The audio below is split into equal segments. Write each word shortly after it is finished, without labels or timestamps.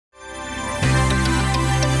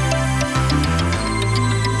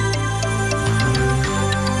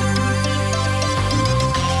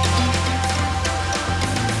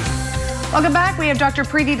Welcome back. We have Dr.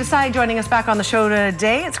 Preety Desai joining us back on the show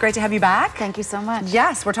today. It's great to have you back. Thank you so much.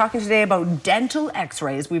 Yes, we're talking today about dental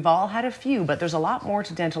x-rays. We've all had a few, but there's a lot more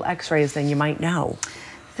to dental x-rays than you might know.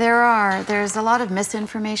 There's a lot of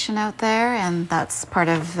misinformation out there, and that's part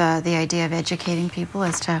of the idea of educating people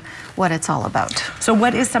as to what it's all about. So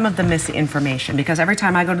what is some of the misinformation? Because every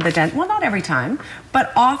time I go to the dentist, well, not every time,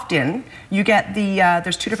 but often you get the,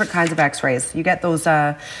 there's two different kinds of x-rays. You get those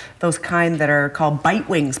kind that are called bite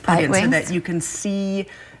wings put in so that you can see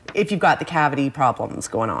if you've got the cavity problems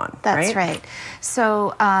going on. That's right.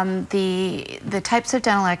 So the types of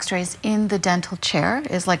dental x-rays in the dental chair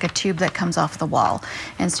is like a tube that comes off the wall.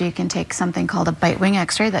 And so you can take something called a bite wing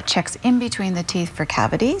x-ray that checks in between the teeth for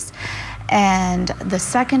cavities. And the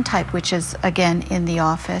second type, which is again in the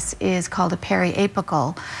office, is called a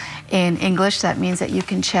periapical. In English, that means that you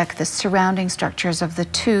can check the surrounding structures of the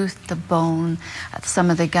tooth, the bone, some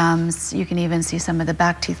of the gums. You can even see some of the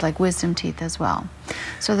back teeth, like wisdom teeth as well.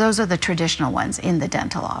 So those are the traditional ones in the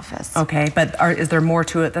dental office. Okay, but is there more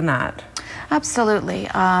to it than that? Absolutely.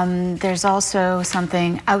 There's also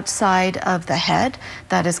something outside of the head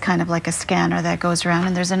that is kind of like a scanner that goes around,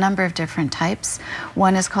 and there's a number of different types.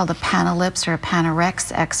 One is called a panalyps or a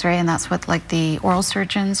panarex x-ray, and that's what like the oral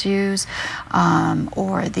surgeons use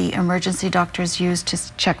or the emergency doctors use to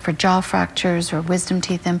check for jaw fractures or wisdom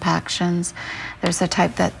teeth impactions. There's a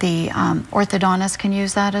type that the orthodontist can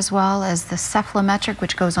use that as well as the cephalometric,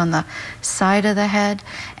 which goes on the side of the head.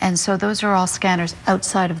 And so those are all scanners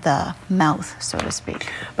outside of the mouth, so to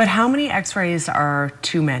speak. But how many x-rays are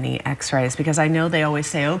too many x-rays? Because I know they always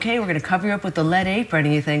say, okay, we're going to cover you up with the lead apron,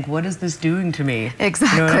 and you think, what is this doing to me?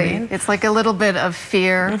 Exactly. You know what I mean? It's like a little bit of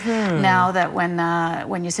fear now that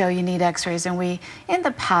when you say, oh, you need x-rays, and we, in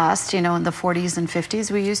the past, you know, in the 40s and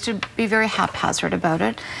 50s, we used to be very haphazard about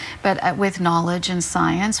it. But with knowledge and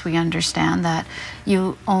science, we understand that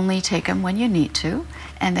you only take them when you need to,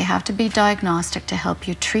 and they have to be diagnostic to help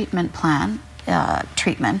you treatment plan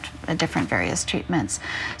different various treatments.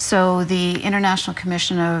 So the International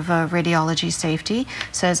Commission of Radiology Safety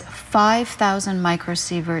says 5,000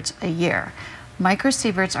 microsieverts a year.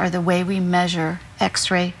 Microsieverts are the way we measure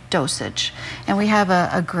x-ray dosage, and we have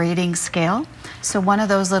a grading scale. So one of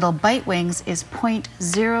those little bite wings is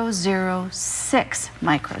 0.006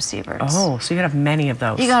 microsieverts. Oh, so you gotta have many of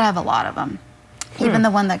those. You gotta have a lot of them. Even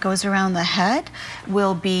the one that goes around the head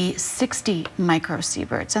will be 60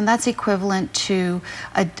 microsieverts, and that's equivalent to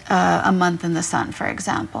a month in the sun, for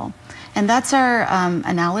example. And that's our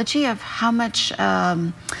analogy of how much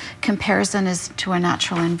comparison is to a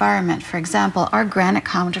natural environment. For example, our granite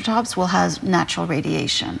countertops will have natural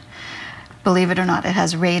radiation. Believe it or not, it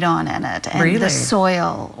has radon in it, and the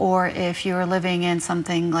soil, or if you're living in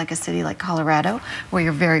something like a city like Colorado, where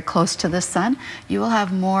you're very close to the sun, you will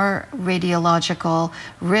have more radiological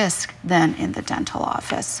risk than in the dental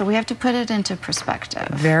office. So we have to put it into perspective.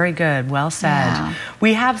 Very good, well said. Yeah.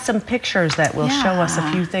 We have some pictures that will show us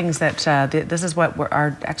a few things that this is what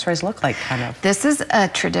our x-rays look like, kind of. This is a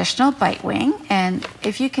traditional bite wing, and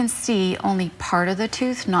if you can see only part of the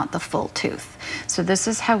tooth, not the full tooth. So this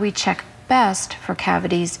is how we check best for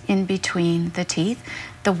cavities in between the teeth.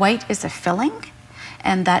 The white is a filling,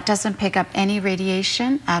 and that doesn't pick up any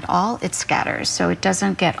radiation at all. It scatters, so it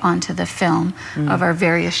doesn't get onto the film of our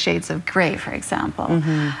various shades of gray, for example.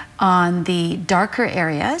 On the darker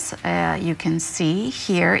areas, you can see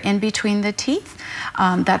here in between the teeth,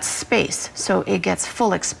 that's space, so it gets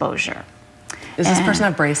full exposure. Does this person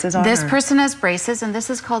have braces on? This person has braces, and this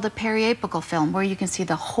is called a periapical film, where you can see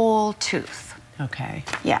the whole tooth. Okay.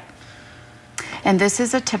 Yeah. And this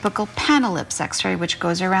is a typical panalyps x-ray, which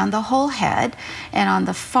goes around the whole head. And on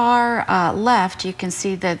the far left, you can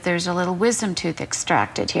see that there's a little wisdom tooth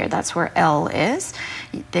extracted here. That's where L is.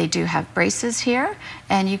 They do have braces here,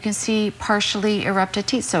 and you can see partially erupted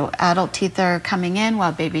teeth. So adult teeth are coming in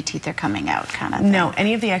while baby teeth are coming out, kind of thing. No,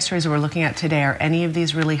 any of the x-rays we're looking at today, are any of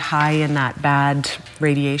these really high in that bad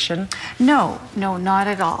radiation? No, no, not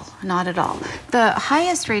at all, not at all. The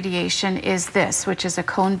highest radiation is this, which is a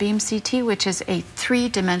cone beam CT, which is a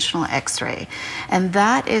three-dimensional x-ray. And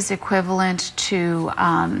that is equivalent to,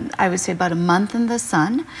 I would say, about a month in the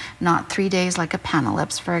sun, not 3 days like a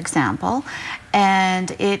panalyps, for example.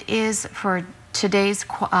 And it is for today's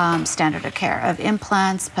standard of care of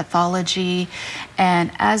implants, pathology, and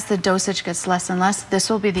as the dosage gets less and less, this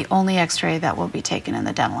will be the only x-ray that will be taken in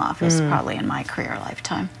the dental office probably in my career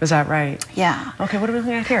lifetime. Is that right? Yeah. Okay, what are we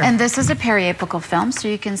looking at here? And this is a periapical film, so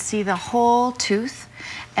you can see the whole tooth,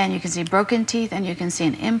 and you can see broken teeth, and you can see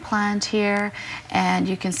an implant here, and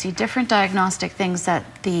you can see different diagnostic things that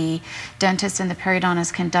the dentist and the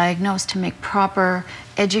periodontist can diagnose to make proper,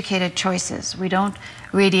 educated choices. We don't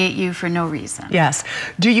radiate you for no reason. Yes.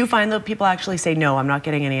 Do you find that people actually say, no, I'm not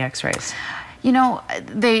getting any x-rays? You know,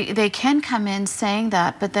 they can come in saying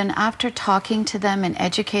that, but then after talking to them and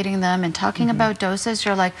educating them and talking about doses,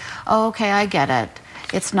 you're like, oh, okay, I get it.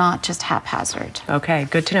 It's not just haphazard. Okay,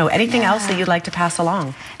 good to know. Anything else that you'd like to pass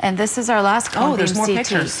along? And this is our last cone beam there's more CT.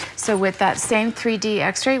 pictures. So with that same 3D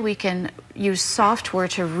X-ray, we can use software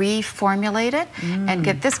to reformulate it and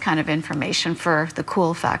get this kind of information for the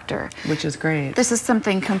cool factor. Which is great. This is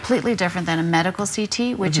something completely different than a medical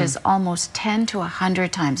CT, which is almost 10 to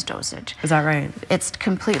 100 times dosage. Is that right? It's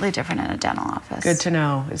completely different in a dental office. Good to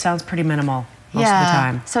know. It sounds pretty minimal most of the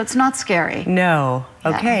time. So it's not scary. No.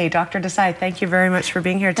 Okay, Dr. Desai, thank you very much for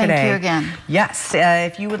being here today. Thank you again. Yes,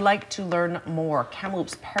 if you would like to learn more,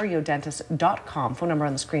 kamloopsperiodentist.com. Phone number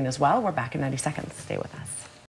on the screen as well. We're back in 90 seconds. Stay with us.